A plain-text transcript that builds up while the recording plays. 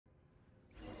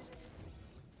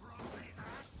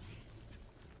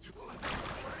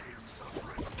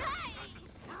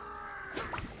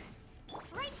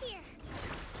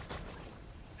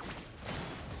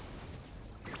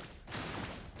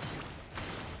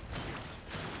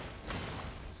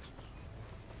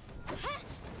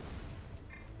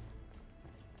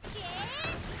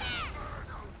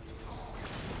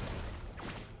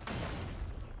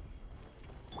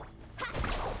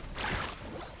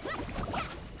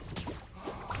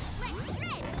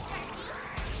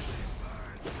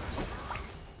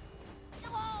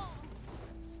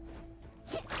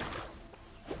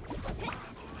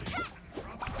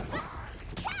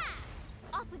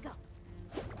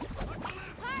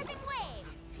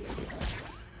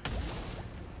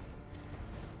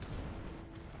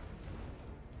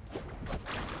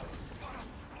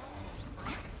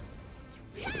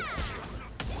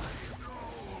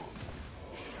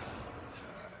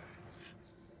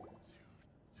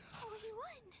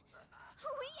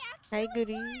Hi,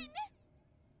 Guri.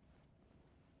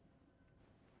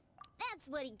 That's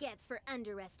what he gets for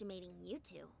underestimating you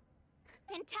two.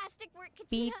 Fantastic work,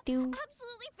 Kachina. P2.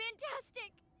 Absolutely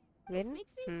fantastic. When? This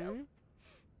makes me so...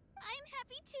 I'm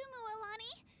happy too,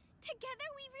 Mualani. Together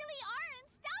we really are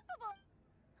unstoppable.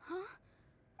 Huh?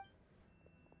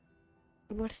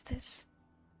 What's this?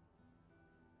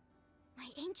 My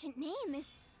ancient name is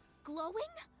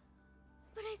glowing?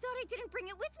 But I thought I didn't bring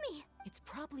it with me. It's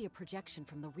probably a projection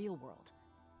from the real world.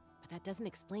 But that doesn't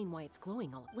explain why it's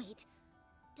glowing all... Wait,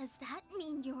 does that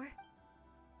mean you're...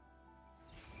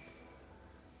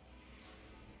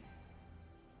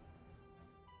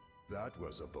 That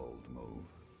was a bold move,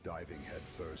 diving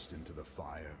headfirst into the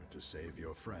fire to save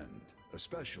your friend,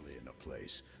 especially in a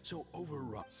place so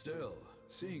overrun. Still,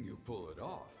 seeing you pull it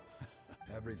off,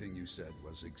 everything you said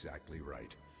was exactly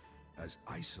right. As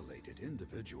isolated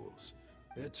individuals,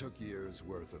 it took years'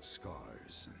 worth of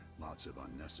scars and lots of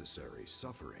unnecessary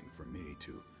suffering for me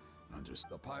to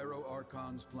understand. The Pyro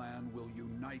Archon's plan will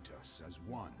unite us as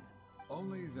one.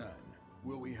 Only then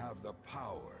will we have the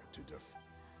power to defeat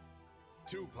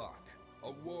Tupac,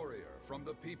 a warrior from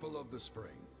the people of the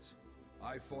Springs.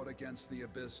 I fought against the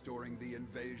Abyss during the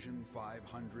invasion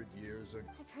 500 years ago.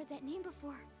 I've heard that name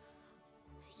before.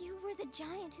 You were the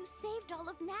giant who saved all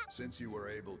of Nat. Since you were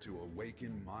able to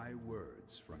awaken my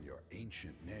words from your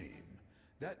ancient name,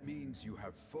 that means you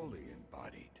have fully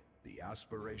embodied the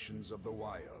aspirations of the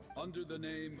Wayab. Under the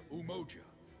name Umoja,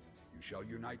 you shall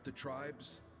unite the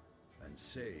tribes and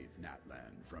save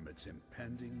Natlan from its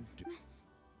impending doom.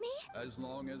 Me? As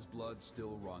long as blood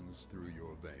still runs through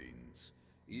your veins,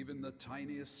 even the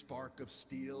tiniest spark of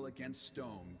steel against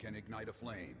stone can ignite a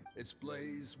flame. Its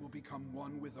blaze will become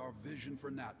one with our vision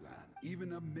for Natlan.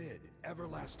 Even amid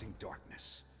everlasting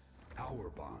darkness,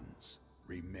 our bonds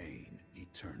remain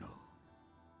eternal.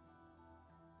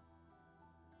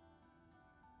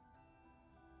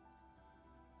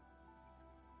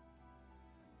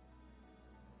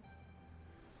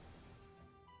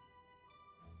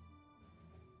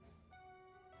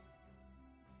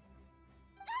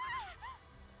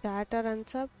 Chat or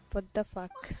unsub? What the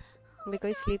fuck?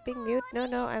 Mikoi sleeping? Mute?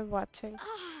 No, I'm watching.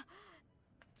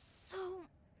 So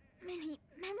many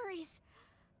memories.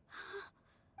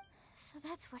 So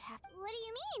that's what happened. What do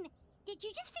you mean? Did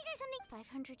you just figure something?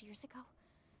 500 years ago,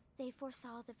 they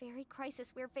foresaw the very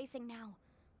crisis we're facing now.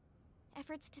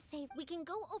 Efforts to save... We can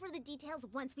go over the details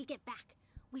once we get back.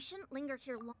 We shouldn't linger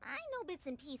here long. I know bits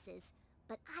and pieces,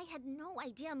 but I had no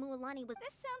idea Mualani was...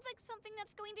 This sounds like something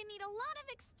that's going to need a lot of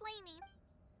explaining.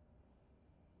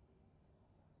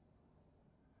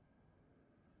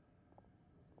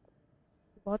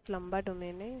 बहुत लंबा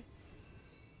domain है.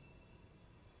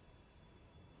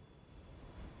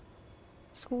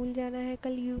 School जाना है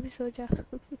कल. You भी सो जा.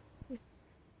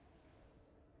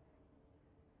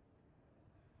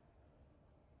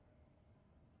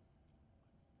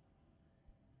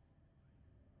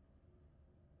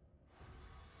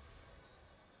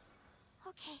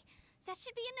 Okay, that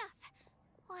should be enough.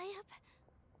 Why up?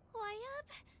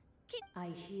 I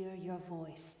hear your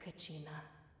voice, Kachina.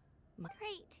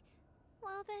 Great.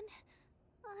 Well then,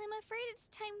 I'm afraid it's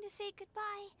time to say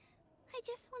goodbye. I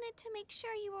just wanted to make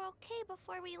sure you were okay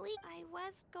before we leave. I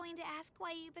was going to ask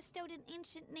why you bestowed an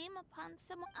ancient name upon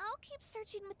someone. I'll keep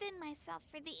searching within myself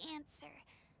for the answer.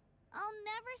 I'll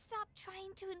never stop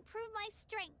trying to improve my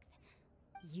strength.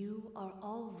 You are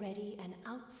already an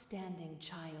outstanding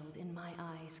child in my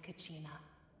eyes, Kachina.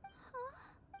 Huh?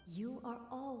 You are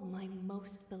all my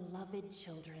most beloved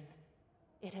children.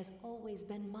 It has always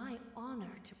been my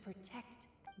honor to protect.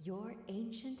 Your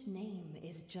ancient name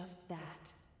is just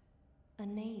that. A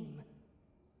name.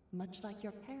 Much like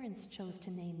your parents chose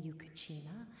to name you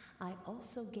Kachina, I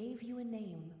also gave you a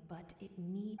name, but it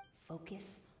needs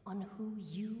focus on who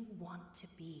you want to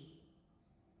be.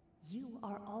 You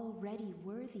are already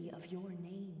worthy of your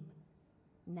name.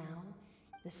 Now,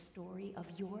 the story of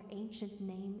your ancient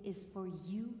name is for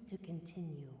you to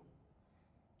continue.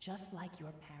 Just like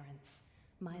your parents,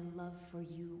 my love for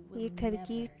you will never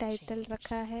change.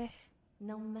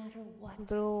 No matter what.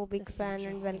 Bro, big fan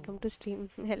and welcome to stream.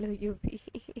 Hello, UV.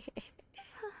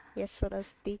 Yes, for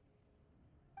us, the.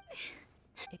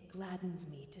 It gladdens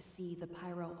me to see the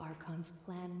Pyro Archon's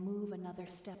plan move another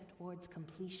step towards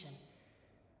completion.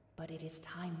 But it is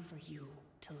time for you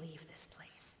to leave this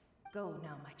place. Go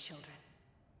now, my children.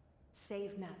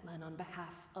 Save Natlan on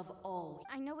behalf of all.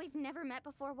 I know we've never met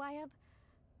before, Wayab,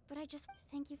 but I just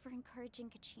thank you for encouraging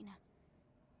Kachina.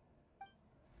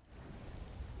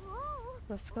 Whoa!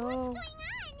 Let's go. What's going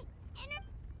on?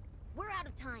 We're out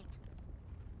of time.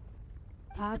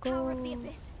 It's the power of the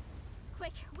Abyss.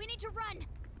 Quick, we need to run!